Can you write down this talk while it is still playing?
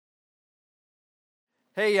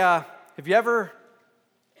Hey, have you ever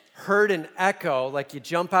heard an echo, like you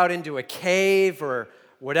jump out into a cave or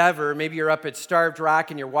whatever, maybe you're up at Starved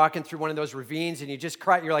Rock and you're walking through one of those ravines and you just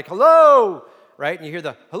cry, you're like, hello, right? And you hear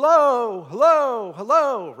the hello, hello,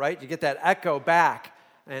 hello, right? You get that echo back.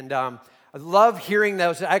 And I love hearing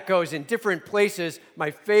those echoes in different places.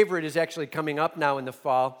 My favorite is actually coming up now in the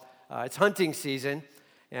fall. It's hunting season.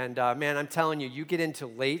 And man, I'm telling you, you get into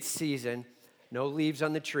late season, no leaves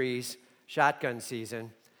on the trees, shotgun season.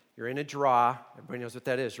 You're in a draw. Everybody knows what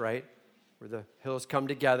that is, right? Where the hills come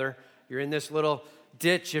together. You're in this little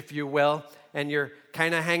ditch, if you will, and you're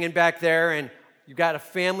kind of hanging back there, and you got a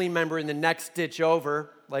family member in the next ditch over,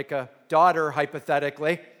 like a daughter,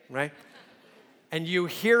 hypothetically, right? And you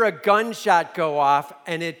hear a gunshot go off,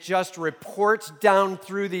 and it just reports down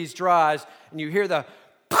through these draws, and you hear the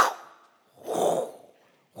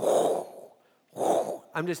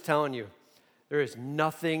I'm just telling you, there is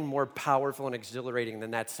nothing more powerful and exhilarating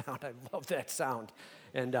than that sound. I love that sound.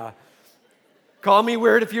 And call me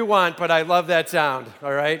weird if you want, but I love that sound,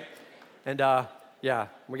 all right? And yeah,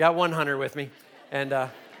 we got one hunter with me. And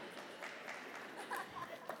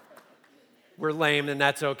we're lame, and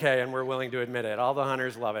that's okay, and we're willing to admit it. All the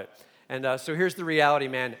hunters love it. And so here's the reality,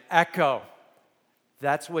 man. Echo.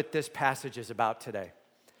 That's what this passage is about today.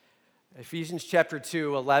 Ephesians chapter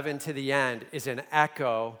 2, 11 to the end, is an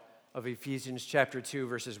echo of Ephesians chapter 2,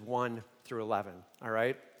 verses 1 through 11, all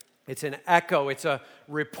right? It's an echo. It's a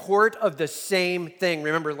report of the same thing.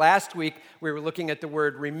 Remember, last week we were looking at the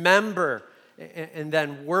word remember, and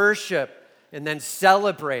then worship, and then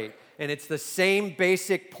celebrate. And it's the same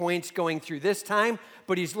basic points going through this time,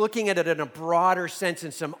 but he's looking at it in a broader sense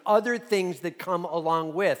and some other things that come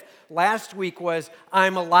along with. Last week was,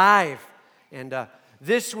 I'm alive. And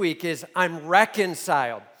this week is, I'm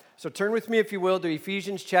reconciled. So turn with me, if you will, to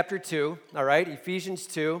Ephesians chapter 2, all right? Ephesians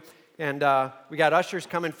 2. And we got ushers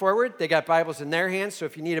coming forward. They got Bibles in their hands, so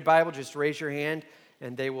if you need a Bible, just raise your hand,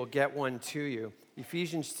 and they will get one to you.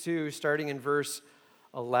 Ephesians 2, starting in verse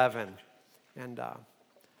 11. And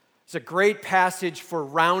it's a great passage for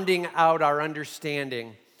rounding out our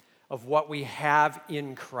understanding of what we have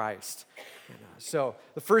in Christ. And, so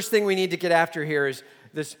the first thing we need to get after here is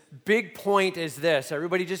this big point is this.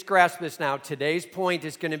 Everybody just grasp this now. Today's point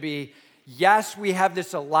is going to be, yes, we have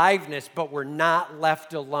this aliveness, but we're not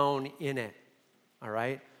left alone in it. All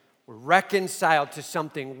right? We're reconciled to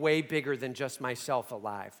something way bigger than just myself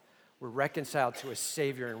alive. We're reconciled to a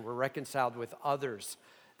Savior, and we're reconciled with others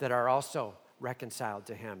that are also reconciled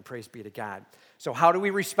to Him. Praise be to God. So how do we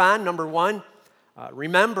respond? Number one,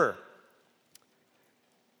 remember,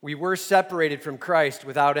 we were separated from Christ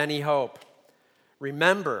without any hope.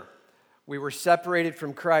 Remember, we were separated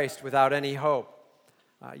from Christ without any hope.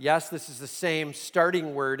 Yes, this is the same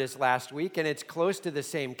starting word as last week, and it's close to the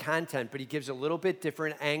same content, but he gives a little bit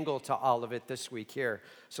different angle to all of it this week here.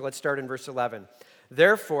 So let's start in verse 11.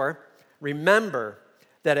 Therefore, remember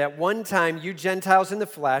that at one time you Gentiles in the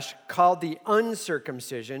flesh, called the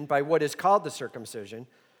uncircumcision by what is called the circumcision,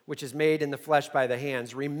 which is made in the flesh by the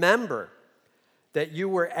hands. Remember that you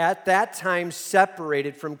were at that time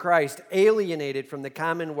separated from Christ, alienated from the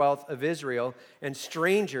commonwealth of Israel, and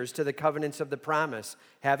strangers to the covenants of the promise,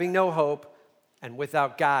 having no hope and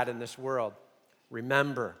without God in this world.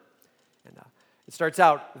 Remember. And it starts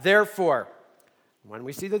out, therefore. When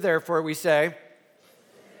we see the therefore, we say,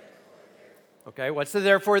 okay, what's the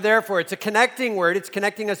therefore? Therefore, it's a connecting word. It's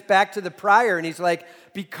connecting us back to the prior. And he's like,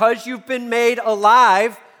 because you've been made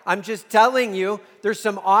alive, I'm just telling you, there's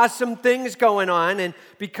some awesome things going on, and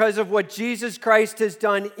because of what Jesus Christ has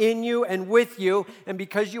done in you and with you, and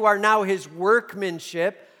because you are now His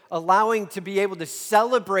workmanship, allowing to be able to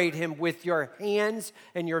celebrate Him with your hands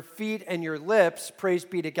and your feet and your lips, praise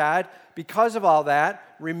be to God, because of all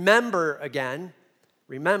that, remember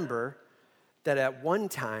that at one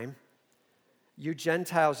time, you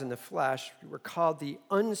Gentiles in the flesh were called the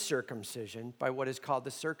uncircumcision by what is called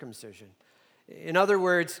the circumcision. In other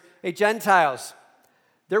words, hey, Gentiles,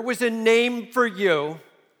 there was a name for you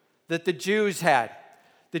that the Jews had.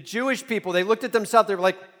 The Jewish people, they looked at themselves, they were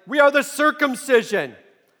like, we are the circumcision.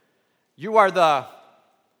 You are the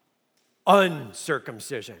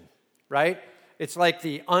uncircumcision, right? It's like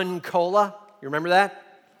the uncola. You remember that?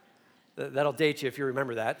 That'll date you if you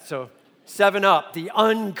remember that. So 7-Up, the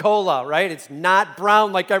uncola, right? It's not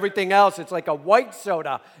brown like everything else. It's like a white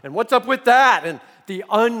soda. And what's up with that? And the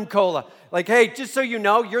uncola. Like, hey, just so you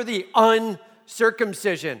know, you're the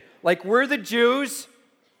uncircumcision. Like, we're the Jews.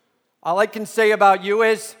 All I can say about you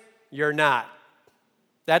is, you're not.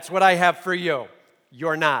 That's what I have for you.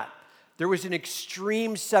 You're not. There was an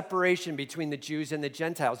extreme separation between the Jews and the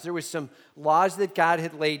Gentiles. There was some laws that God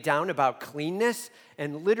had laid down about cleanness,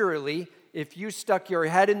 and literally, if you stuck your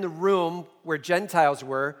head in the room where Gentiles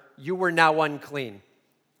were, you were now unclean,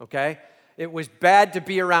 okay? It was bad to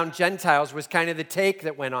be around Gentiles was kind of the take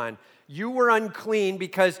that went on. You were unclean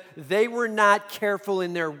because they were not careful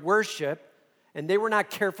in their worship, and they were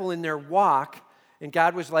not careful in their walk, and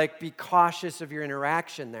God was like, be cautious of your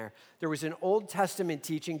interaction there. There was an Old Testament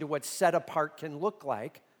teaching to what set apart can look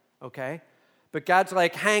like, okay? But God's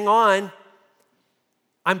like, hang on.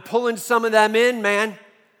 I'm pulling some of them in, man.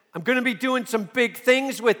 I'm going to be doing some big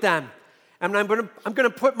things with them. And I'm going to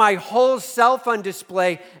put my whole self on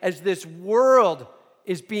display as this world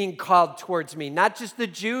is being called towards me. Not just the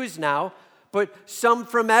Jews now, but some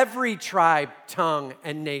from every tribe, tongue,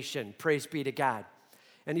 and nation. Praise be to God.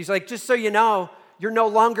 And he's like, just so you know, you're no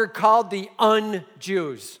longer called the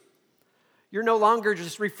un-Jews. You're no longer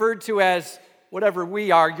just referred to as whatever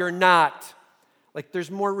we are. You're not. Like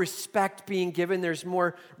there's more respect being given. There's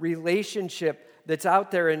more relationship that's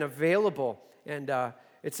out there and available. And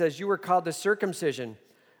it says you were called to circumcision,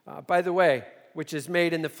 by the way, which is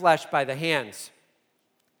made in the flesh by the hands.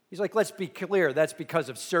 He's like, let's be clear. That's because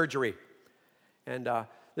of surgery. And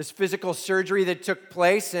this physical surgery that took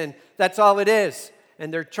place, and that's all it is.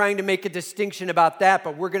 And they're trying to make a distinction about that,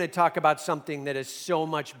 but we're going to talk about something that is so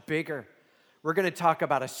much bigger. We're going to talk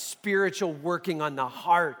about a spiritual working on the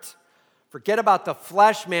heart. Forget about the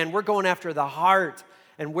flesh, man. We're going after the heart.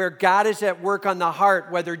 And where God is at work on the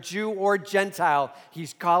heart, whether Jew or Gentile,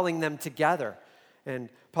 he's calling them together. And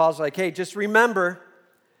Paul's like, hey, just remember,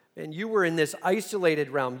 and you were in this isolated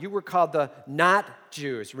realm. You were called the not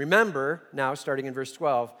Jews. Remember, now starting in verse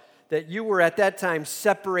 12, that you were at that time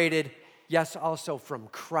separated, yes, also from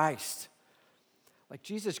Christ. Like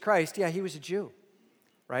Jesus Christ, yeah, he was a Jew,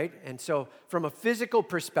 right? And so from a physical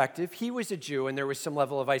perspective, he was a Jew and there was some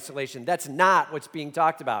level of isolation. That's not what's being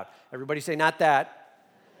talked about. Everybody say, not that.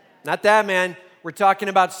 Not that, man. We're talking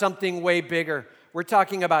about something way bigger. We're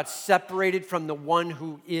talking about separated from the one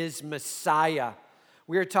who is Messiah.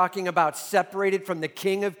 We are talking about separated from the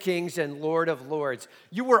King of Kings and Lord of Lords.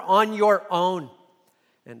 You were on your own.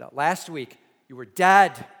 And last week, you were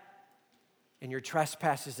dead in your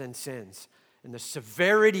trespasses and sins. And the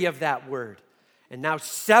severity of that word. And now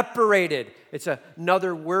separated. It's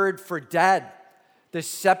another word for dead. This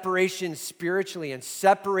separation spiritually and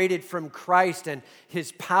separated from Christ and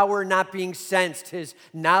his power not being sensed, his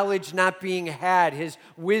knowledge not being had, his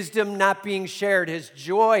wisdom not being shared, his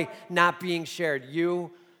joy not being shared.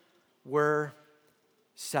 You were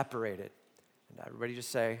separated. And everybody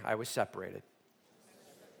just say, I was separated.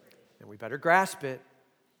 And we better grasp it.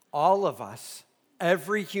 All of us,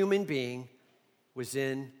 every human being was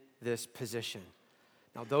in this position.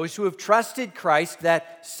 Now, those who have trusted Christ,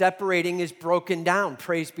 that separating is broken down.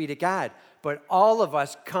 Praise be to God. But all of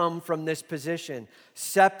us come from this position,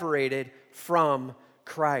 separated from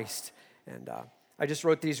Christ. And I just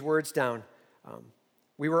wrote these words down.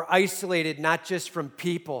 We were isolated not just from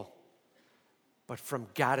people, but from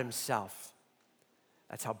God himself.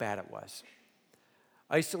 That's how bad it was.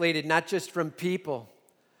 Isolated not just from people,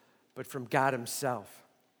 but from God himself.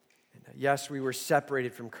 And yes, we were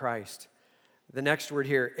separated from Christ. The next word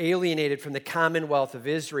here, alienated from the commonwealth of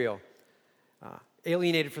Israel.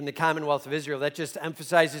 Alienated from the commonwealth of Israel. That just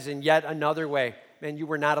emphasizes in yet another way, man, you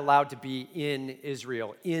were not allowed to be in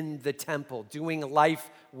Israel, in the temple, doing life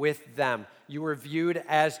with them. You were viewed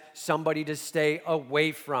as somebody to stay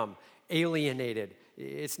away from, alienated.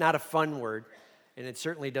 It's not a fun word, and it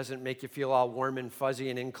certainly doesn't make you feel all warm and fuzzy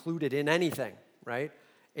and included in anything, right?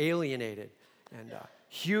 Alienated. And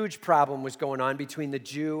huge problem was going on between the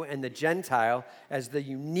Jew and the Gentile as the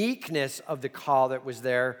uniqueness of the call that was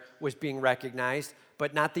there was being recognized,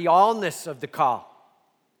 but not the allness of the call,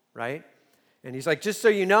 right? And he's like, just so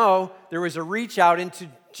you know, there was a reach out into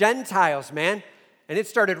Gentiles, man, and it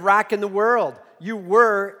started rocking the world. You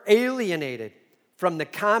were alienated from the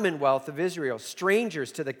commonwealth of Israel,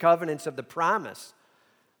 strangers to the covenants of the promise.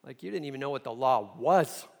 Like you didn't even know what the law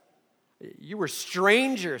was. You were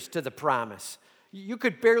strangers to the promise. You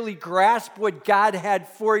could barely grasp what God had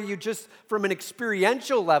for you just from an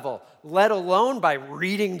experiential level, let alone by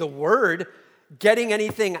reading the Word, getting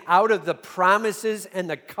anything out of the promises and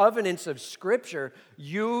the covenants of Scripture.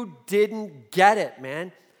 You didn't get it,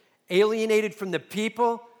 man. Alienated from the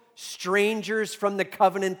people, strangers from the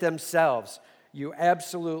covenant themselves. You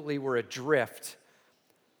absolutely were adrift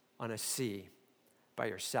on a sea by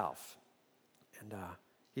yourself. And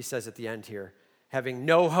he says at the end here, having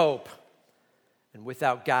no hope and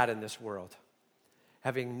without God in this world.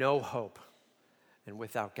 Having no hope and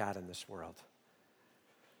without God in this world.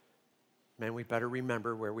 man, we better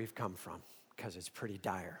remember where we've come from because it's pretty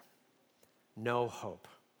dire. No hope.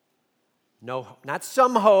 No, not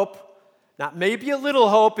some hope, not maybe a little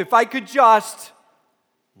hope, if I could just.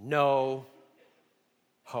 No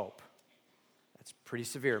hope. That's pretty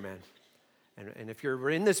severe, man. And if you're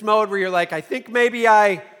in this mode where you're like, I think maybe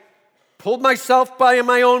I pulled myself by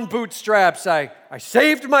my own bootstraps, I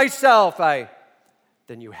saved myself,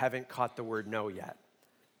 then you haven't caught the word no yet.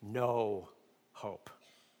 No hope.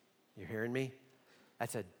 You hearing me?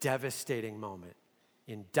 That's a devastating moment.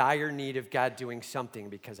 In dire need of God doing something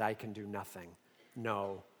because I can do nothing.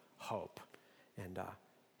 No hope. And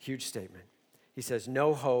huge statement. He says,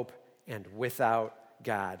 no hope and without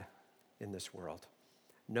God in this world.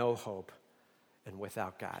 No hope and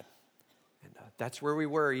without God. And that's where we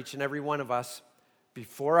were, each and every one of us,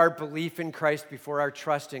 before our belief in Christ, before our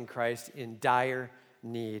trust in Christ, in dire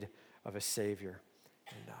need of a Savior.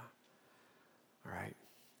 And all right,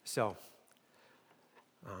 so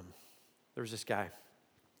there was this guy.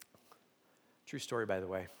 True story, by the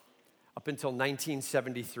way. Up until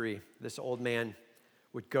 1973, this old man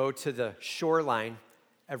would go to the shoreline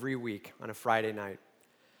every week on a Friday night.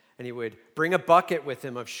 And he would bring a bucket with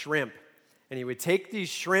him of shrimp. And he would take these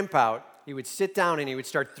shrimp out. He would sit down and he would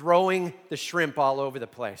start throwing the shrimp all over the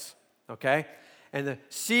place. Okay? And the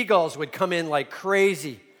seagulls would come in like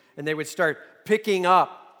crazy. And they would start picking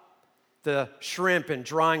up the shrimp and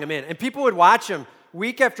drawing them in. And people would watch him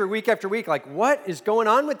week after week after week, like, what is going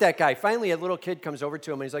on with that guy? Finally, a little kid comes over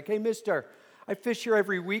to him and he's like, hey, mister, I fish here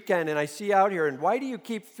every weekend and I see you out here, and why do you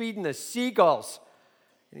keep feeding the seagulls?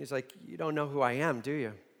 And he's like, you don't know who I am, do you?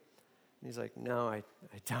 And he's like, no, I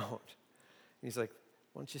don't. And he's like,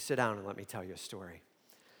 why don't you sit down and let me tell you a story?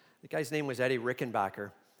 The guy's name was Eddie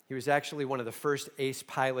Rickenbacker. He was actually one of the first ace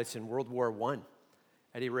pilots in World War I.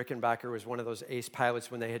 Eddie Rickenbacker was one of those ace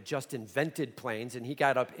pilots when they had just invented planes, and he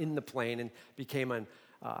got up in the plane and became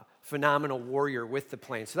a phenomenal warrior with the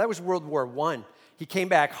plane. So that was World War I. He came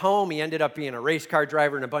back home. He ended up being a race car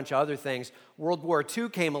driver and a bunch of other things. World War II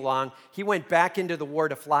came along. He went back into the war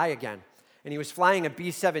to fly again. And he was flying a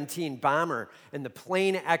B-17 bomber, and the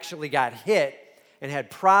plane actually got hit and had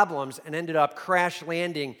problems and ended up crash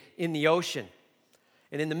landing in the ocean.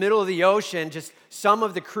 And in the middle of the ocean, just some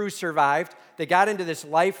of the crew survived. They got into this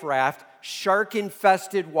life raft,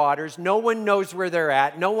 shark-infested waters. No one knows where they're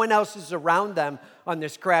at. No one else is around them on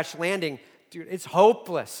this crash landing. Dude, it's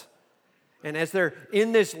hopeless. And as they're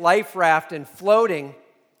in this life raft and floating,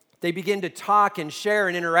 they begin to talk and share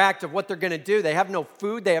and interact of what they're going to do. They have no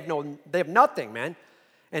food. They have nothing, man.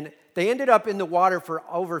 And they ended up in the water for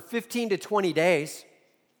over 15 to 20 days,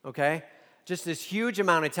 okay? Just this huge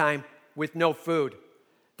amount of time with no food.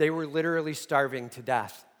 They were literally starving to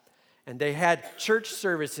death. And they had church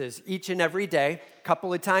services each and every day, a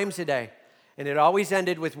couple of times a day. And it always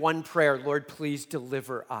ended with one prayer: Lord, please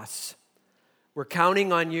deliver us. We're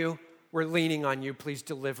counting on you. We're leaning on you. Please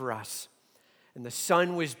deliver us. And the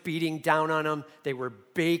sun was beating down on them. They were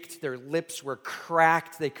baked. Their lips were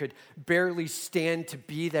cracked. They could barely stand to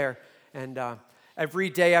be there. And every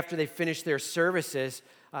day after they finished their services,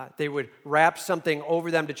 they would wrap something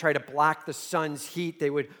over them to try to block the sun's heat. They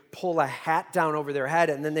would pull a hat down over their head,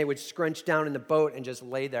 and then they would scrunch down in the boat and just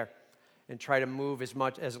lay there and try to move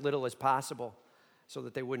as little as possible so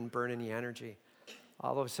that they wouldn't burn any energy.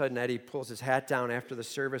 All of a sudden, Eddie pulls his hat down after the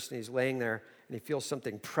service, and he's laying there, and he feels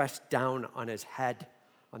something pressed down on his head,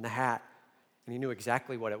 on the hat, and he knew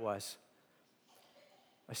exactly what it was.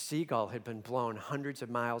 A seagull had been blown hundreds of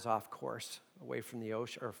miles off course away from the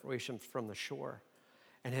ocean, or away from the shore,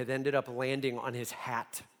 and had ended up landing on his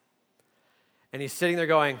hat. And he's sitting there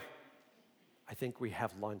going, I think we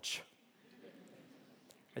have lunch.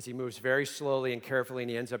 As he moves very slowly and carefully, and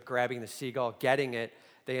he ends up grabbing the seagull, getting it.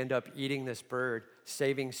 They end up eating this bird,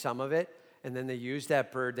 saving some of it, and then they used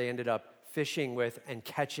that bird they ended up fishing with and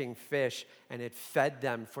catching fish, and it fed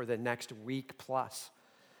them for the next week plus.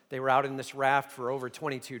 They were out in this raft for over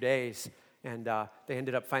 22 days, and they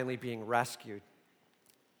ended up finally being rescued.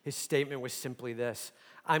 His statement was simply this: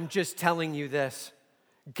 I'm just telling you this.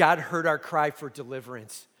 God heard our cry for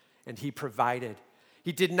deliverance, and he provided.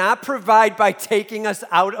 He did not provide by taking us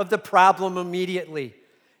out of the problem immediately.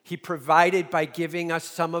 He provided by giving us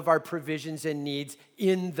some of our provisions and needs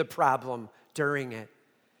in the problem during it.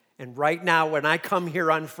 And right now, when I come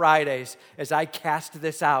here on Fridays, as I cast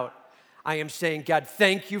this out, I am saying, God,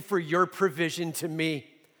 thank you for your provision to me.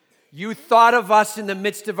 You thought of us in the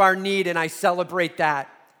midst of our need, and I celebrate that.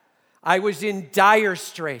 I was in dire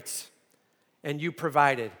straits, and you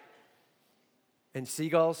provided. And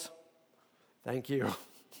seagulls, thank you.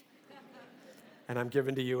 And I'm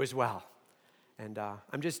giving to you as well. And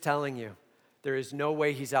I'm just telling you, There is no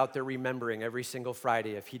way he's out there remembering every single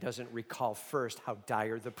Friday if he doesn't recall first how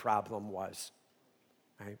dire the problem was,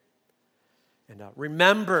 right? And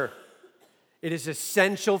remember, it is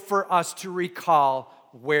essential for us to recall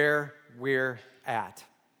where we're at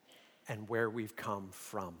and where we've come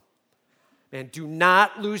from. Man, do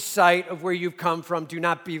not lose sight of where you've come from. Do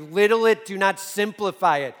not belittle it. Do not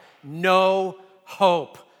simplify it. No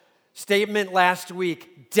hope. Statement last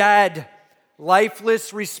week, dead,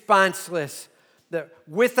 lifeless, responseless,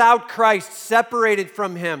 without Christ, separated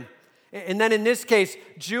from him. And then in this case,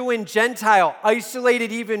 Jew and Gentile,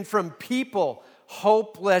 isolated even from people,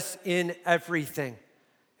 hopeless in everything.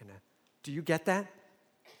 Do you get that?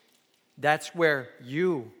 That's where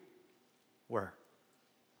you were.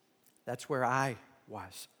 That's where I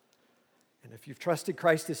was. And if you've trusted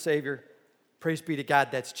Christ as Savior, praise be to God,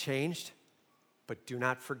 that's changed. But do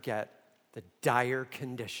not forget the dire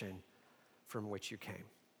condition from which you came.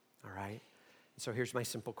 All right? So here's my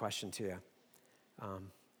simple question to you. Do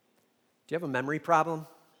you have a memory problem?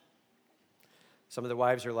 Some of the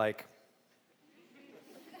wives are like,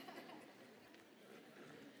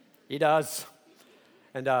 he does.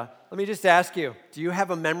 And let me just ask you, do you have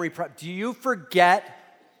a memory problem? Do you forget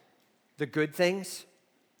the good things?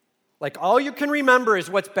 Like all you can remember is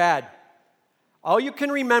what's bad. All you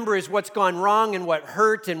can remember is what's gone wrong and what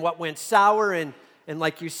hurt and what went sour and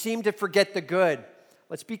like you seem to forget the good.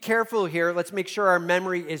 Let's be careful here. Let's make sure our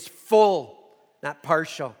memory is full, not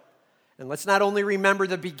partial. And let's not only remember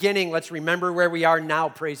the beginning, let's remember where we are now,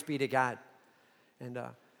 praise be to God. And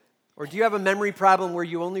or do you have a memory problem where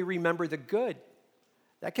you only remember the good?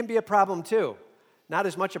 That can be a problem too. Not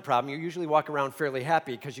as much a problem. You usually walk around fairly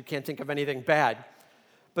happy because you can't think of anything bad.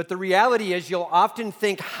 But the reality is you'll often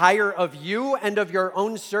think higher of you and of your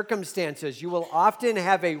own circumstances. You will often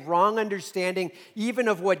have a wrong understanding even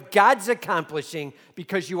of what God's accomplishing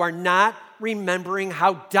because you are not remembering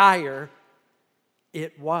how dire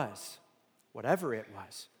it was, whatever it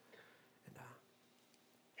was.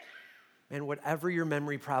 And whatever your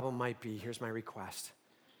memory problem might be, here's my request.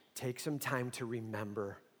 Take some time to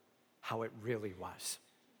remember how it really was,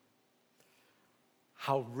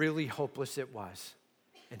 how really hopeless it was,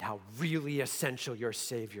 and how really essential your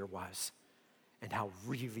Savior was, and how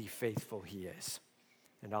really faithful he is.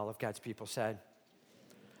 And all of God's people said,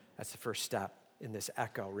 that's the first step in this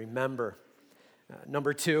echo. Remember.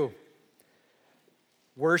 Number 2,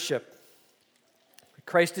 worship.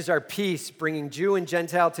 Christ is our peace, bringing Jew and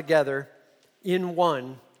Gentile together in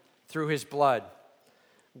one through his blood.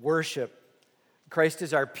 Worship. Christ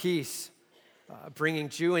is our peace, bringing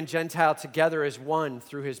Jew and Gentile together as one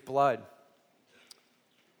through his blood.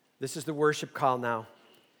 This is the worship call now.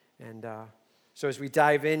 And so as we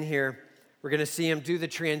dive in here, we're going to see him do the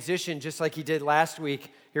transition just like he did last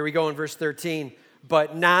week. Here we go in verse 13.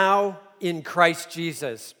 But now in Christ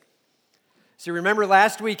Jesus. So remember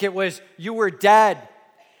last week it was, you were dead,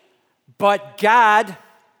 but God,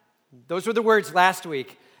 those were the words last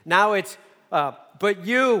week. Now it's, but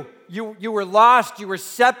you were lost, you were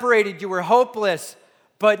separated, you were hopeless,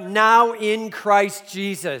 but now in Christ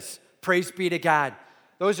Jesus. Praise be to God.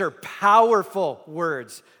 Those are powerful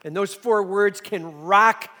words, and those 4 words can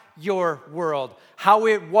rock your world. How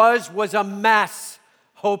it was a mess,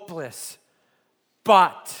 hopeless,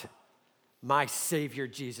 but my Savior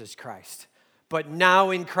Jesus Christ. But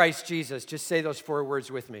now in Christ Jesus, just say those 4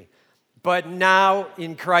 words with me. But now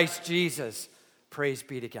in Christ Jesus, praise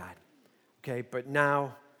be to God. Okay, but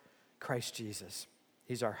now Christ Jesus,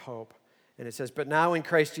 he's our hope. And it says, but now in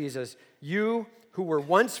Christ Jesus, you who were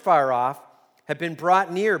once far off have been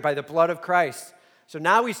brought near by the blood of Christ. So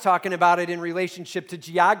now he's talking about it in relationship to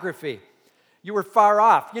geography. You were far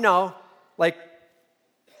off, like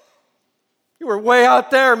you were way out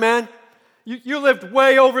there, man. You lived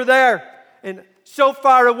way over there and so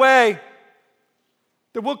far away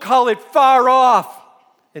that we'll call it far off.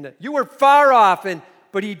 And you were far off,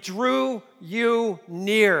 but he drew you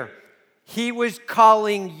near. He was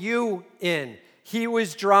calling you in. He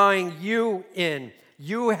was drawing you in.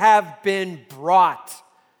 You have been brought.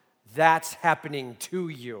 That's happening to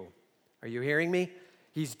you. Are you hearing me?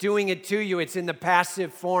 He's doing it to you. It's in the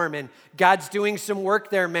passive form, and God's doing some work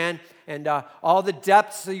there, man. And all the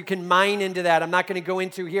depths so you can mine into that, I'm not going to go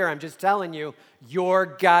into here. I'm just telling you, your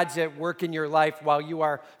God's at work in your life while you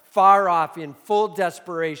are far off in full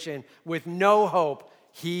desperation with no hope.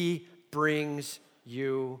 He brings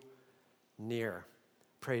you near.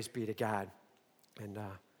 Praise be to God. And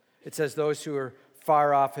it says those who are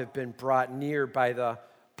far off have been brought near by the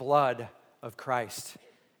blood of Christ.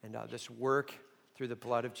 And this work through the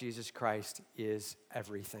blood of Jesus Christ is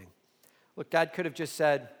everything. Look, God could have just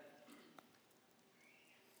said,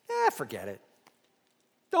 forget it.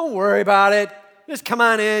 Don't worry about it. Just come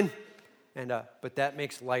on in. But that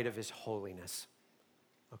makes light of his holiness,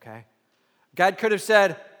 okay? God could have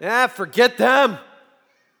said, forget them.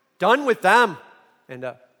 Done with them.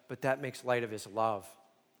 But that makes light of his love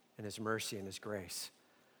and his mercy and his grace.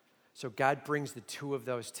 So God brings the two of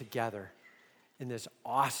those together in this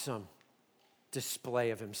awesome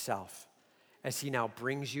display of himself as he now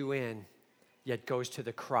brings you in, yet goes to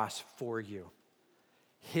the cross for you.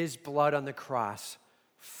 His blood on the cross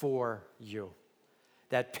for you.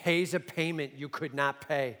 That pays a payment you could not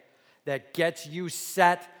pay. That gets you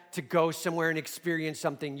set to go somewhere and experience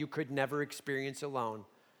something you could never experience alone.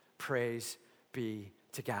 Praise be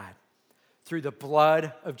to God. Through the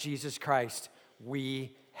blood of Jesus Christ,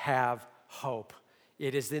 we have hope.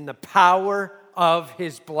 It is in the power of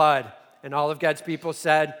his blood. And all of God's people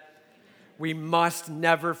said, we must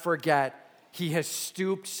never forget he has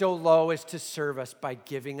stooped so low as to serve us by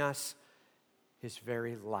giving us his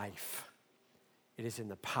very life. It is in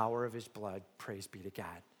the power of his blood. Praise be to God.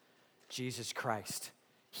 Jesus Christ,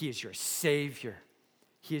 he is your Savior.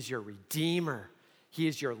 He is your Redeemer. He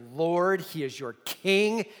is your Lord. He is your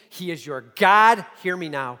King. He is your God. Hear me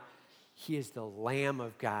now. He is the Lamb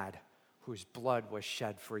of God whose blood was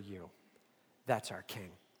shed for you. That's our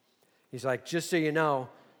King. He's like, just so you know,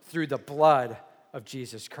 through the blood of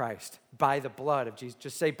Jesus Christ. By the blood of Jesus.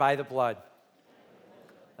 Just say, by the blood.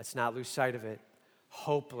 Let's not lose sight of it.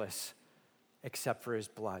 Hopeless except for his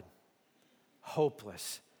blood.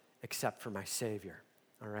 Hopeless except for my Savior.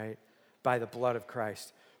 All right? By the blood of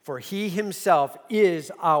Christ. For he himself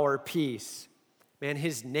is our peace. Man,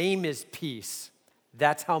 his name is peace.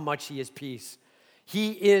 That's how much he is peace.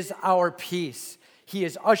 He is our peace. He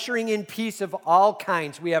is ushering in peace of all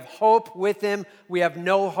kinds. We have hope with him. We have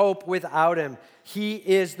no hope without him. He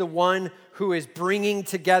is the one who is bringing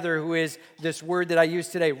together, who is this word that I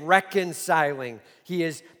used today, reconciling. He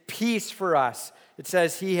is peace for us. It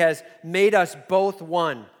says he has made us both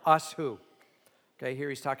one. Us who? Okay, here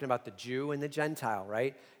he's talking about the Jew and the Gentile,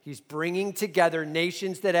 right? He's bringing together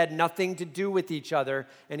nations that had nothing to do with each other,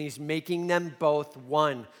 and he's making them both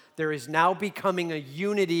one. There is now becoming a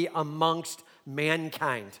unity amongst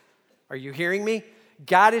mankind. Are you hearing me?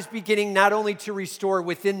 God is beginning not only to restore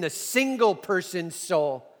within the single person's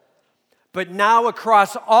soul, but now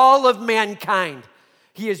across all of mankind.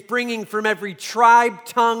 He is bringing from every tribe,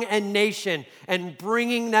 tongue, and nation and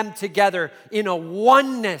bringing them together in a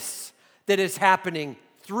oneness that is happening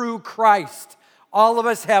through Christ. All of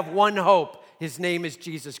us have one hope. His name is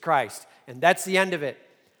Jesus Christ. And that's the end of it.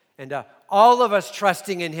 And all of us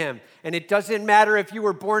trusting in him. And it doesn't matter if you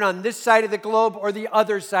were born on this side of the globe or the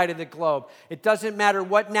other side of the globe. It doesn't matter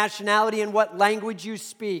what nationality and what language you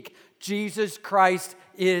speak. Jesus Christ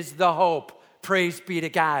is the hope. Praise be to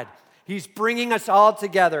God. He's bringing us all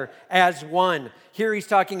together as one. Here he's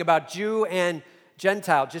talking about Jew and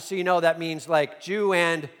Gentile. Just so you know, that means like Jew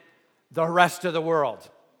and the rest of the world,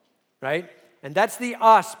 right? And that's the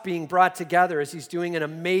us being brought together as he's doing an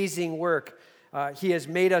amazing work. He has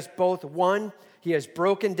made us both one. He has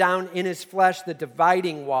broken down in his flesh the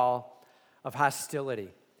dividing wall of hostility.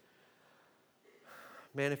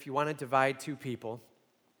 Man, if you want to divide two people,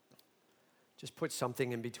 just put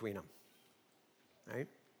something in between them, right?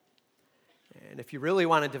 And if you really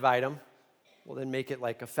want to divide them, well, then make it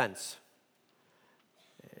like a fence.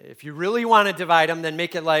 If you really want to divide them, then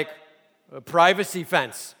make it like a privacy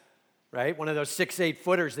fence, right? One of those 6-8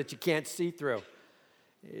 footers that you can't see through.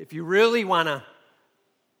 If you really want to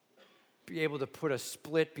be able to put a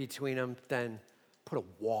split between them, then put a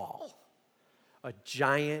wall. A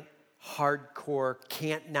giant, hardcore,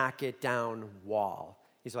 can't knock it down wall.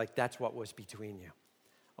 He's like, that's what was between you,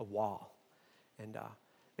 a wall. And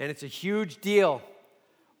it's a huge deal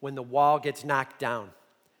when the wall gets knocked down.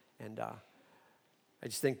 And I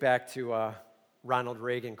just think back to Ronald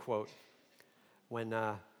Reagan quote, when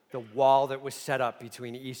the wall that was set up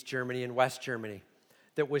between East Germany and West Germany,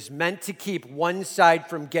 that was meant to keep one side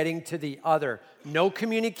from getting to the other. No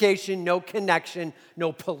communication, no connection,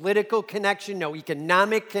 no political connection, no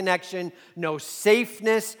economic connection, no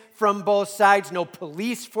safeness from both sides, no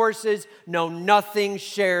police forces, no nothing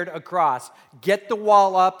shared across. Get the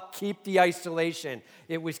wall up, keep the isolation.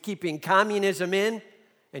 It was keeping communism in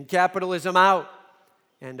and capitalism out.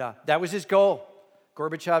 And that was his goal,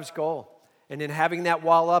 Gorbachev's goal. And in having that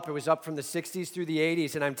wall up, it was up from the 60s through the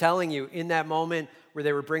 80s. And I'm telling you, in that moment where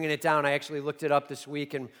they were bringing it down, I actually looked it up this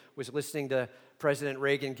week and was listening to President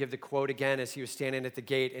Reagan give the quote again as he was standing at the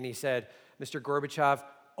gate. And he said, Mr. Gorbachev,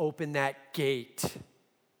 open that gate.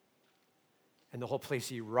 And the whole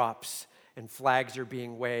place erupts and flags are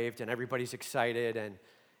being waved and everybody's excited. And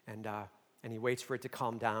he waits for it to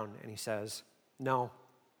calm down. And he says, no,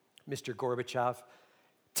 Mr. Gorbachev,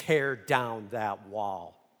 tear down that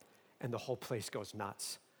wall. And the whole place goes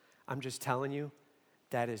nuts. I'm just telling you,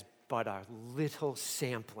 that is but a little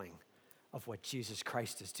sampling of what Jesus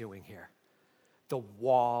Christ is doing here. The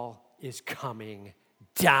wall is coming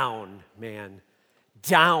down, man.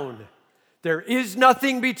 Down. There is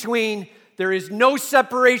nothing between. There is no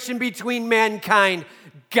separation between mankind.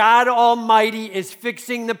 God Almighty is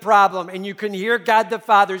fixing the problem. And you can hear God the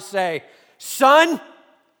Father say, son,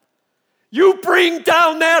 you bring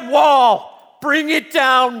down that wall. Bring it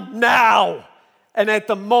down now. And at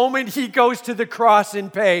the moment he goes to the cross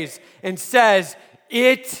and pays and says,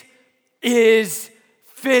 it is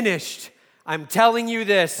finished. I'm telling you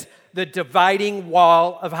this, the dividing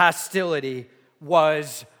wall of hostility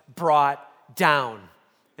was brought down.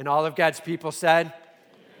 And all of God's people said, amen.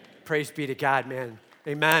 Praise be to God, man.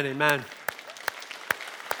 Amen, amen.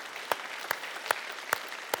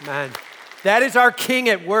 Amen. That is our King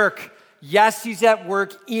at work. Yes, he's at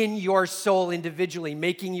work in your soul individually,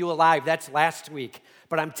 making you alive. That's last week.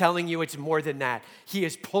 But I'm telling you, it's more than that. He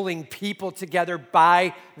is pulling people together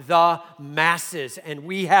by the masses. And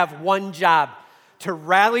we have one job, to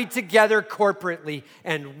rally together corporately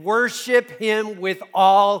and worship him with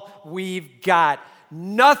all we've got.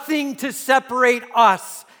 Nothing to separate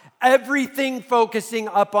us. Everything focusing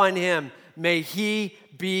up on him. May he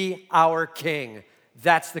be our King.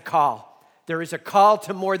 That's the call. There is a call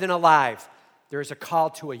to more than alive. There is a call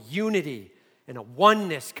to a unity and a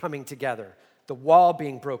oneness coming together. The wall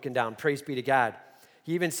being broken down. Praise be to God.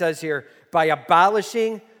 He even says here, by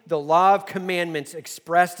abolishing the law of commandments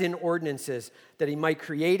expressed in ordinances, that he might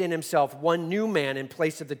create in himself one new man in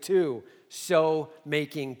place of the two, so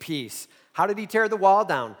making peace. How did he tear the wall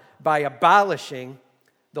down? By abolishing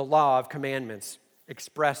the law of commandments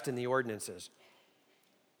expressed in the ordinances.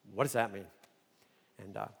 What does that mean?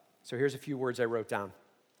 And so here's a few words I wrote down.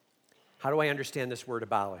 How do I understand this word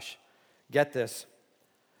abolish? Get this.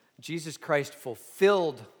 Jesus Christ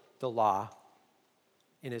fulfilled the law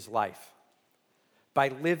in his life. By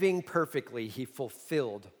living perfectly, he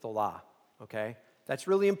fulfilled the law, okay? That's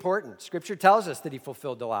really important. Scripture tells us that he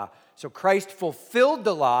fulfilled the law. So Christ fulfilled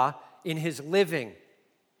the law in his living,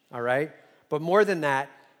 all right? But more than that,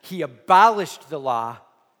 he abolished the law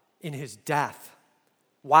in his death.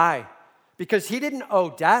 Why? Because he didn't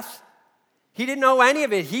owe death. He didn't owe any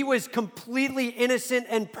of it. He was completely innocent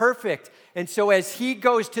and perfect. And so as he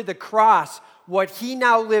goes to the cross, what he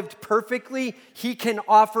now lived perfectly, he can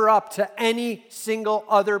offer up to any single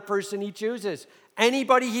other person he chooses.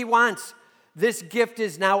 Anybody he wants. This gift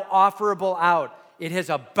is now offerable out. It has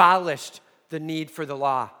abolished the need for the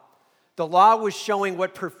law. The law was showing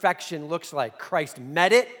what perfection looks like. Christ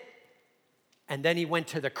met it, and then he went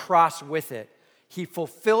to the cross with it. He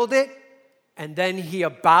fulfilled it, and then he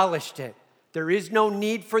abolished it. There is no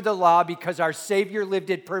need for the law because our Savior lived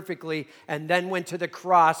it perfectly and then went to the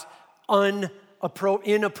cross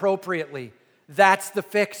inappropriately. That's the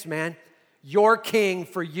fix, man. Your King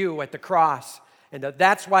for you at the cross. And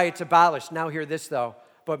that's why it's abolished. Now hear this, though.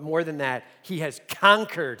 But more than that, he has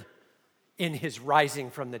conquered in his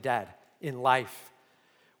rising from the dead in life.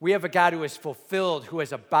 We have a God who has fulfilled, who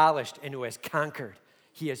has abolished, and who has conquered.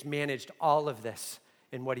 He has managed all of this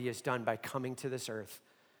in what he has done by coming to this earth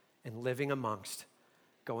and living amongst,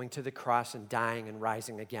 going to the cross and dying and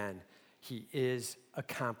rising again. He is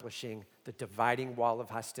accomplishing the dividing wall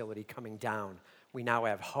of hostility coming down. We now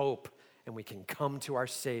have hope, and we can come to our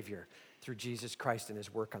Savior through Jesus Christ and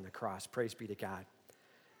his work on the cross. Praise be to God.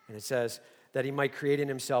 And it says that he might create in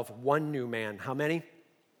himself one new man. How many?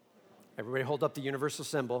 Everybody hold up the universal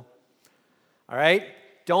symbol. All right?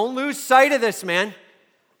 Don't lose sight of this, man.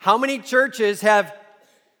 How many churches have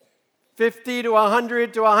 50 to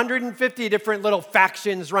 100 to 150 different little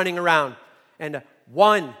factions running around? And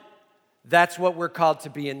one, that's what we're called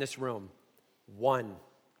to be in this room. One.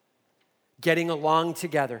 Getting along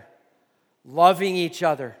together, loving each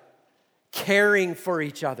other, caring for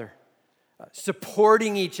each other,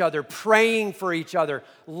 supporting each other, praying for each other,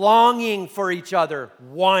 longing for each other.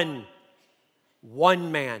 One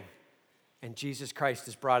man. And Jesus Christ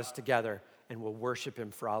has brought us together, and we'll worship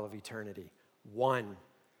him for all of eternity. One.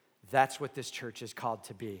 That's what this church is called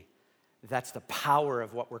to be. That's the power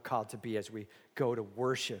of what we're called to be as we go to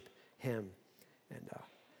worship him. And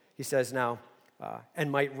he says now, and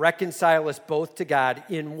might reconcile us both to God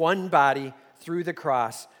in one body through the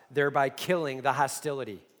cross, thereby killing the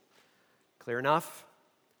hostility. Clear enough?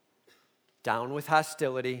 Down with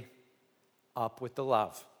hostility, up with the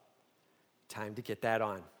love. Time to get that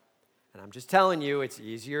on. And I'm just telling you, it's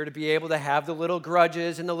easier to be able to have the little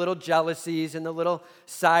grudges and the little jealousies and the little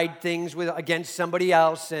side things against somebody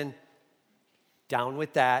else and Down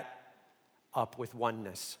with that, up with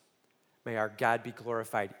oneness. May our God be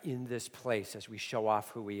glorified in this place as we show off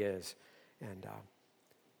who he is. And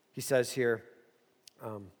he says here,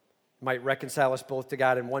 might reconcile us both to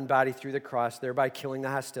God in one body through the cross, thereby killing the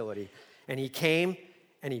hostility. And he came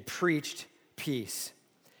and he preached peace.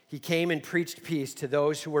 He came and preached peace to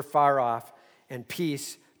those who were far off and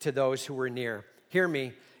peace to those who were near. Hear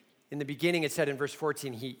me. In the beginning, it said in verse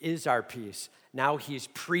 14, he is our peace. Now he's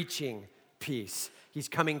preaching peace. He's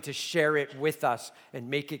coming to share it with us and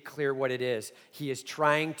make it clear what it is. He is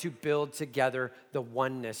trying to build together the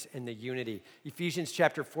oneness and the unity. Ephesians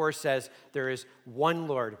chapter 4 says there is one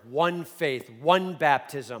Lord, one faith, one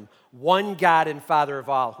baptism, one God and Father of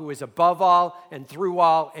all, who is above all and through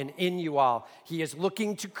all and in you all. He is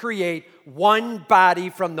looking to create one body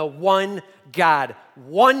from the one God.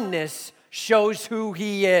 Oneness shows who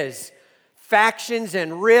he is. Factions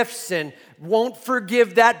and rifts and won't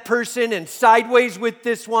forgive that person and sideways with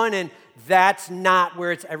this one, and that's not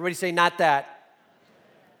where it's. Everybody say, not that.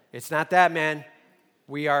 It's not that, man.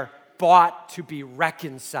 We are bought to be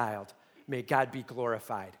reconciled. May God be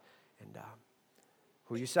glorified. And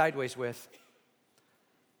who you sideways with?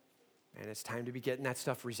 And it's time to be getting that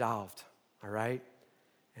stuff resolved, all right?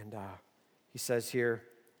 And he says here,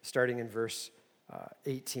 starting in verse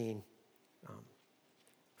 18,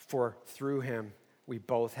 for through him we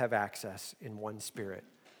both have access in one spirit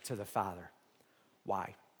to the Father.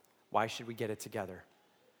 Why? Why should we get it together?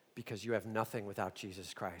 Because you have nothing without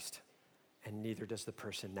Jesus Christ, and neither does the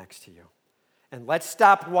person next to you. And let's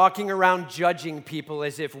stop walking around judging people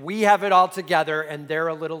as if we have it all together and they're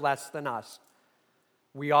a little less than us.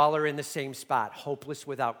 We all are in the same spot, hopeless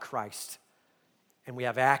without Christ. And we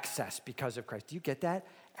have access because of Christ. Do you get that?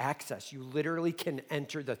 Access. You literally can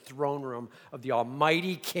enter the throne room of the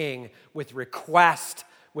Almighty King with request,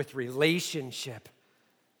 with relationship,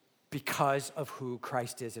 because of who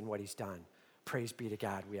Christ is and what he's done. Praise be to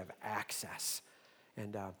God. We have access.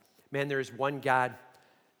 And man, there's one God,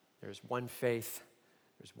 there's one faith,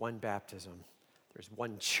 there's one baptism, there's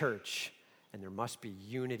one church, and there must be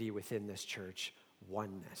unity within this church,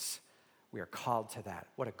 oneness. We are called to that.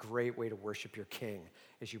 What a great way to worship your King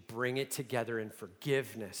as you bring it together in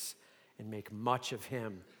forgiveness and make much of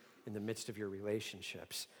him in the midst of your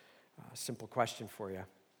relationships. Simple question for you.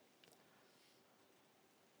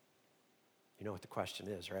 You know what the question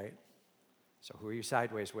is, right? So who are you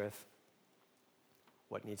sideways with?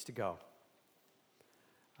 What needs to go?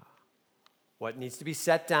 What needs to be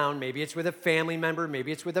set down? Maybe it's with a family member.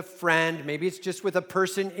 Maybe it's with a friend. Maybe it's just with a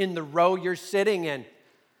person in the row you're sitting in.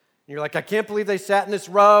 You're like, I can't believe they sat in this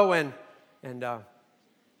row, and God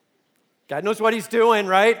knows what he's doing,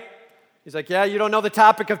 right? He's like, yeah, you don't know the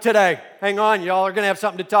topic of today. Hang on, y'all are going to have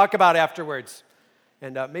something to talk about afterwards.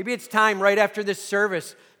 And maybe it's time right after this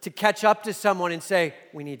service to catch up to someone and say,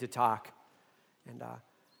 we need to talk. And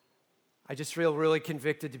I just feel really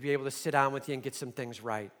convicted to be able to sit down with you and get some things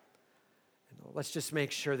right. And let's just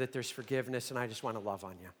make sure that there's forgiveness, and I just want to love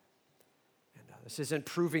on you. And this isn't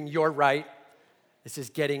proving you're right. This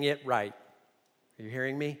is getting it right. Are you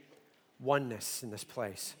hearing me? Oneness in this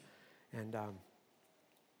place. And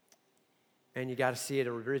you got to see it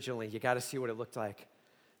originally. You got to see what it looked like.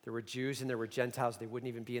 There were Jews and there were Gentiles. They wouldn't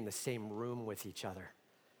even be in the same room with each other.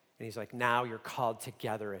 And he's like, now you're called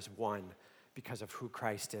together as one because of who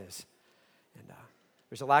Christ is. And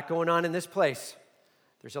there's a lot going on in this place.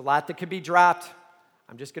 There's a lot that could be dropped.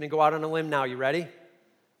 I'm just going to go out on a limb now. You ready?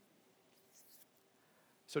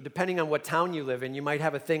 So depending on what town you live in, you might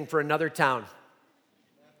have a thing for another town.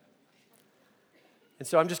 And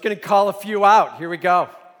so I'm just going to call a few out. Here we go.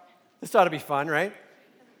 This ought to be fun, right?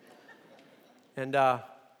 And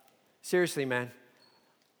seriously, man,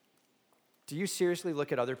 do you seriously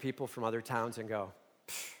look at other people from other towns and go,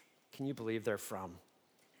 can you believe they're from?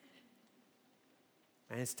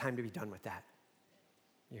 And it's time to be done with that.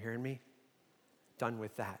 You hearing me? Done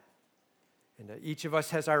with that. And each of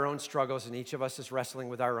us has our own struggles, and each of us is wrestling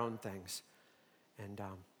with our own things. And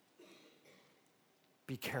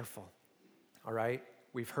be careful, all right?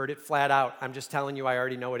 We've heard it flat out. I'm just telling you, I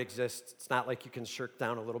already know it exists. It's not like you can shirk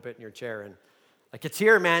down a little bit in your chair. And like, it's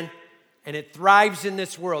here, man. And it thrives in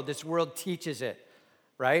this world. This world teaches it,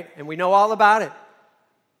 right? And we know all about it.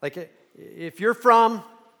 Like, if you're from,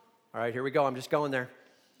 all right, here we go. I'm just going there.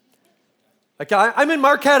 Like, I'm in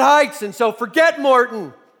Marquette Heights, and so forget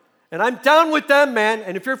Morton. And I'm down with them, man.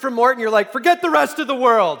 And if you're from Morton, you're like, forget the rest of the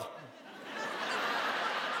world.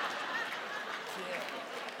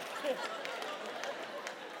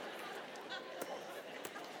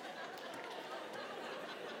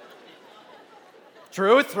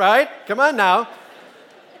 Truth, right? Come on now.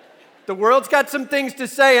 The world's got some things to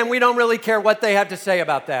say, and we don't really care what they have to say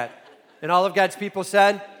about that. And all of God's people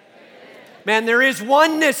said, amen. Man, there is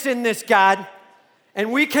oneness in this, God,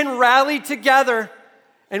 and we can rally together,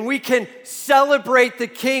 and we can celebrate the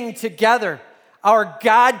King together. Our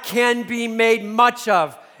God can be made much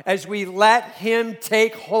of as we let him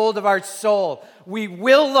take hold of our soul. We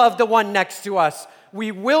will love the one next to us.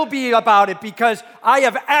 We will be about it because I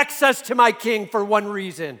have access to my King for one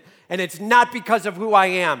reason, and it's not because of who I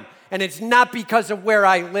am, and it's not because of where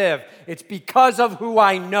I live. It's because of who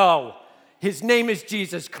I know. His name is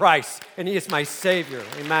Jesus Christ, and he is my Savior.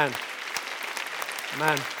 Amen.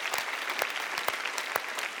 Amen.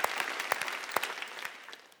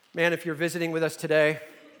 Man, if you're visiting with us today,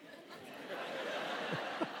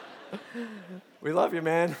 we love you,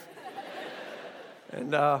 man.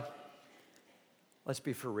 And let's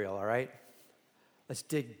be for real, all right? Let's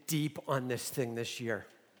dig deep on this thing this year.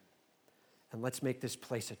 And let's make this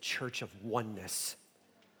place a church of oneness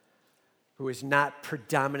who is not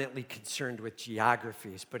predominantly concerned with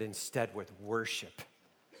geographies, but instead with worship.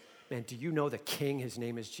 Man, do you know the King? His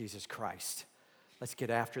name is Jesus Christ. Let's get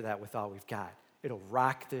after that with all we've got. It'll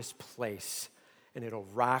rock this place, and it'll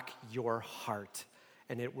rock your heart,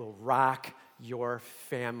 and it will rock your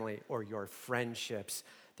family or your friendships.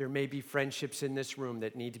 There may be friendships in this room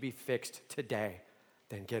that need to be fixed today.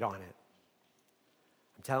 Then get on it.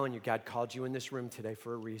 I'm telling you, God called you in this room today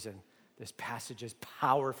for a reason. This passage is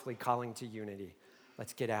powerfully calling to unity.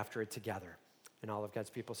 Let's get after it together. And all of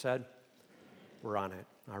God's people said, we're on it,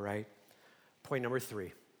 all right? Point number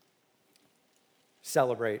 3,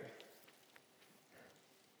 celebrate.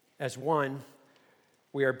 As one,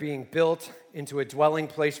 we are being built into a dwelling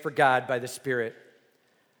place for God by the Spirit.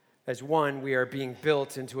 As one, we are being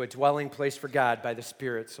built into a dwelling place for God by the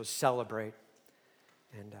Spirit, so celebrate.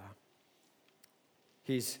 And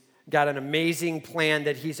he's got an amazing plan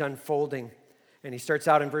that he's unfolding. And he starts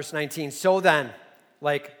out in verse 19. So then,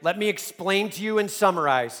 let me explain to you and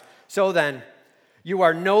summarize. So then, you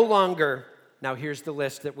are no longer, now here's the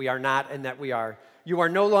list that we are not and that we are. You are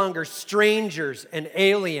no longer strangers and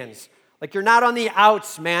aliens. You're not on the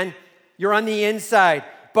outs, man. You're on the inside.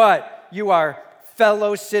 But you are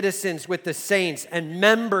fellow citizens with the saints and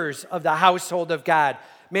members of the household of God.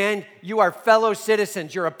 Man, you are fellow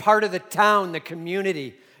citizens. You're a part of the town, the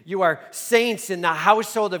community. You are saints in the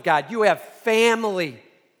household of God. You have family,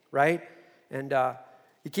 right? And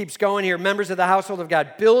he keeps going here. Members of the household of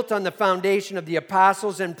God, built on the foundation of the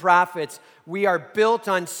apostles and prophets. We are built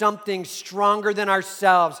on something stronger than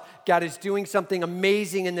ourselves. God is doing something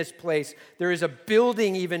amazing in this place. There is a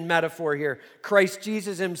building even metaphor here. Christ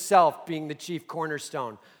Jesus himself being the chief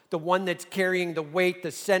cornerstone, the one that's carrying the weight,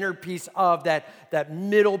 the centerpiece of that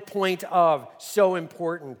middle point of, so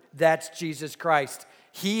important. That's Jesus Christ.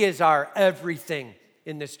 He is our everything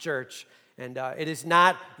in this church. And it is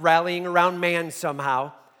not rallying around man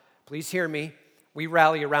somehow. Please hear me. We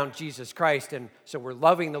rally around Jesus Christ, and so we're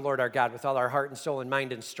loving the Lord our God with all our heart and soul and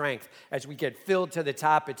mind and strength. As we get filled to the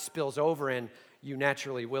top, it spills over, and you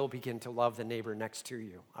naturally will begin to love the neighbor next to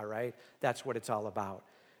you, all right? That's what it's all about.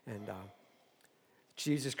 And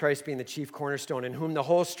Jesus Christ being the chief cornerstone, in whom the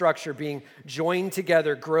whole structure being joined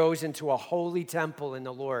together grows into a holy temple in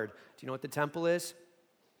the Lord. Do you know what the temple is?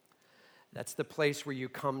 That's the place where you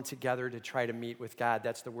come together to try to meet with God.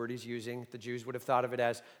 That's the word he's using. The Jews would have thought of it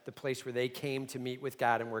as the place where they came to meet with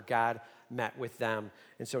God and where God met with them.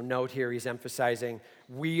 And so note here, he's emphasizing,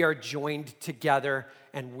 we are joined together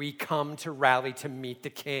and we come to rally to meet the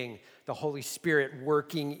King, the Holy Spirit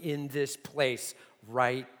working in this place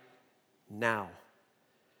right now,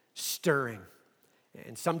 stirring.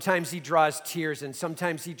 And sometimes he draws tears, and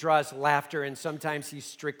sometimes he draws laughter, and sometimes he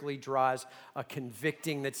strictly draws a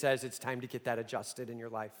convicting that says it's time to get that adjusted in your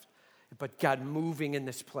life. But God moving in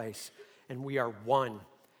this place, and we are one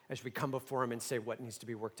as we come before him and say, what needs to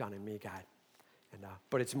be worked on in me, God? And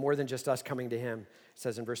but it's more than just us coming to him. It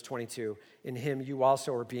says in verse 22, in him you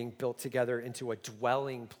also are being built together into a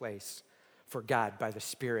dwelling place for God by the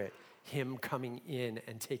Spirit, him coming in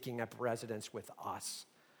and taking up residence with us.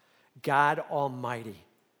 God Almighty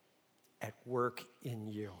at work in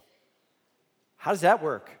you. How does that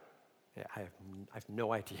work? I have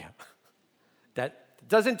no idea. That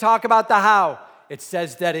doesn't talk about the how. It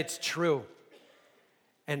says that it's true.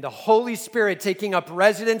 And the Holy Spirit taking up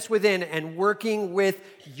residence within and working with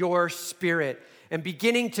your spirit and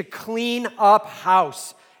beginning to clean up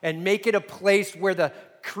house and make it a place where the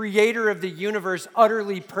Creator of the universe,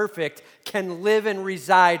 utterly perfect, can live and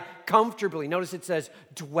reside comfortably. Notice it says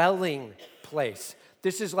dwelling place.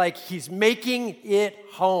 This is like he's making it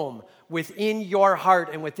home within your heart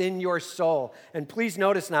and within your soul. And please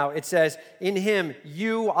notice now, it says, in him,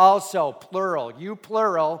 you also, plural, you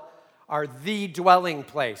plural, are the dwelling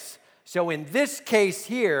place. So in this case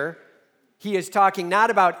here, he is talking not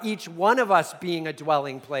about each one of us being a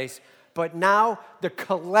dwelling place, but now the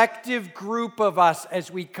collective group of us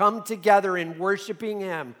as we come together in worshiping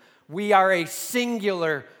him, we are a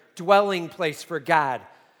singular dwelling place for God.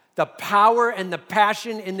 The power and the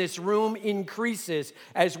passion in this room increases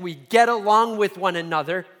as we get along with one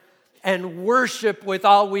another and worship with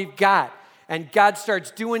all we've got. And God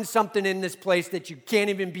starts doing something in this place that you can't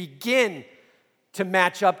even begin to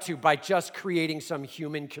match up to by just creating some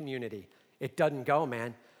human community. It doesn't go,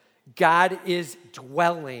 man. God is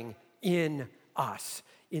dwelling in us,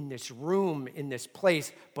 in this room, in this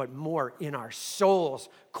place, but more in our souls,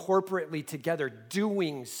 corporately together,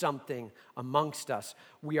 doing something amongst us.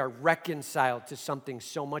 We are reconciled to something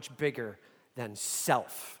so much bigger than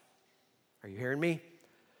self. Are you hearing me?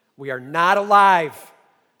 We are not alive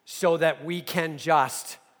so that we can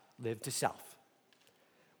just live to self.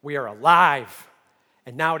 We are alive.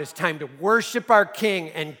 And now it is time to worship our King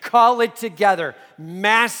and call it together.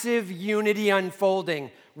 Massive unity unfolding.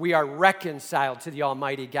 We are reconciled to the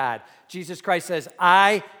Almighty God. Jesus Christ says,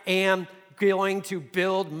 I am going to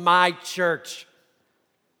build my church.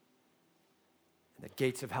 And the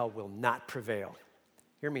gates of hell will not prevail.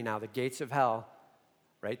 Hear me now, the gates of hell,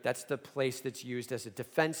 right? That's the place that's used as a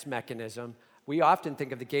defense mechanism. We often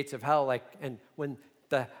think of the gates of hell like, and when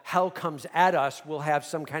the hell comes at us, we'll have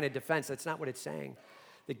some kind of defense. That's not what it's saying.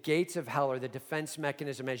 The gates of hell are the defense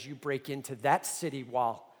mechanism as you break into that city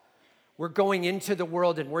wall. We're going into the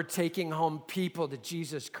world and we're taking home people to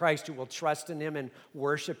Jesus Christ who will trust in him and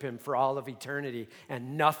worship him for all of eternity.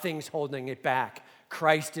 And nothing's holding it back.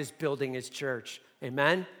 Christ is building his church.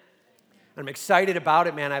 Amen? I'm excited about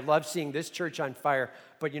it, man. I love seeing this church on fire.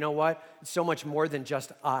 But you know what? It's so much more than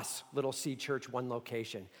just us, Little C Church, one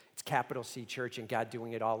location. It's capital C Church and God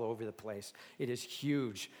doing it all over the place. It is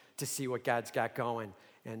huge to see what God's got going.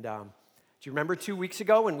 And do you remember 2 weeks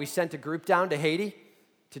ago when we sent a group down to Haiti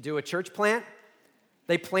to do a church plant?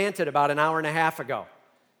 They planted about an hour and a half ago.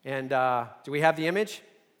 And do we have the image?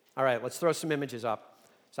 All right, let's throw some images up.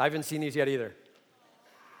 So I haven't seen these yet either.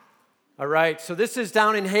 All right, so this is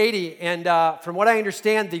down in Haiti. And from what I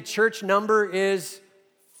understand, the church number is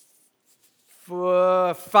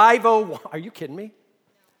 501. Are you kidding me?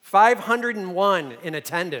 501 in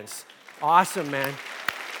attendance. Awesome, man.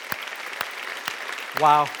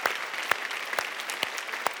 Wow.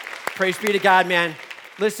 Praise be to God, man.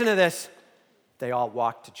 Listen to this. They all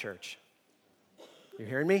walk to church. You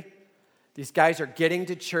hearing me? These guys are getting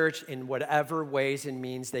to church in whatever ways and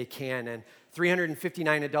means they can. And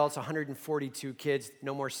 359 adults, 142 kids,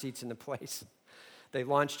 no more seats in the place. They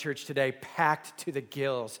launched church today, packed to the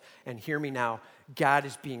gills. And hear me now, God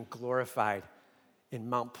is being glorified in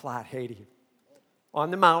Mount Plot, Haiti.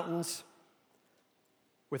 On the mountains,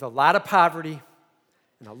 with a lot of poverty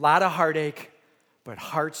and a lot of heartache, but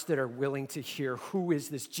hearts that are willing to hear, who is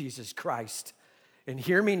this Jesus Christ? And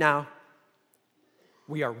hear me now,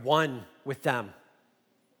 we are one with them.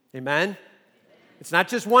 Amen? It's not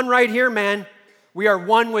just one right here, man. We are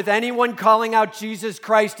one with anyone calling out Jesus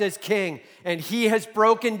Christ as King. And he has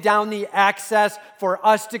broken down the access for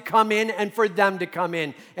us to come in and for them to come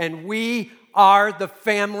in. And we are the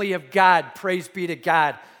family of God. Praise be to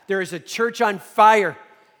God. There is a church on fire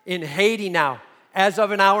in Haiti now, as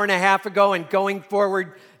of an hour and a half ago and going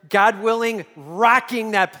forward, God willing,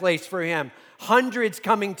 rocking that place for him. Hundreds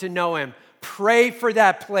coming to know him. Pray for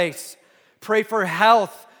that place. Pray for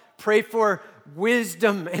health. Pray for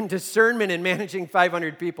wisdom and discernment in managing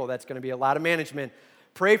 500 people. That's going to be a lot of management.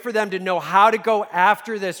 Pray for them to know how to go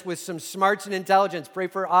after this with some smarts and intelligence. Pray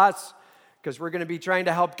for us, because we're going to be trying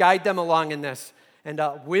to help guide them along in this. And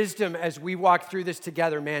wisdom as we walk through this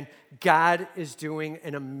together, man. God is doing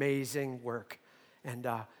an amazing work. And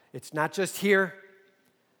it's not just here,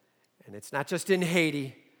 and it's not just in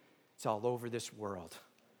Haiti. It's all over this world.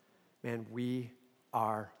 Man, we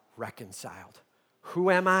are reconciled. Who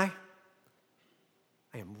am I?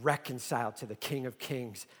 I am reconciled to the King of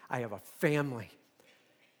Kings. I have a family.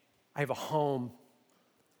 I have a home.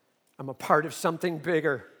 I'm a part of something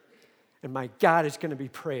bigger. And my God is going to be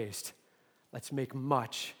praised. Let's make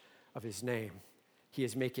much of his name. He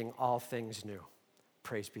is making all things new.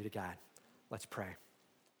 Praise be to God. Let's pray.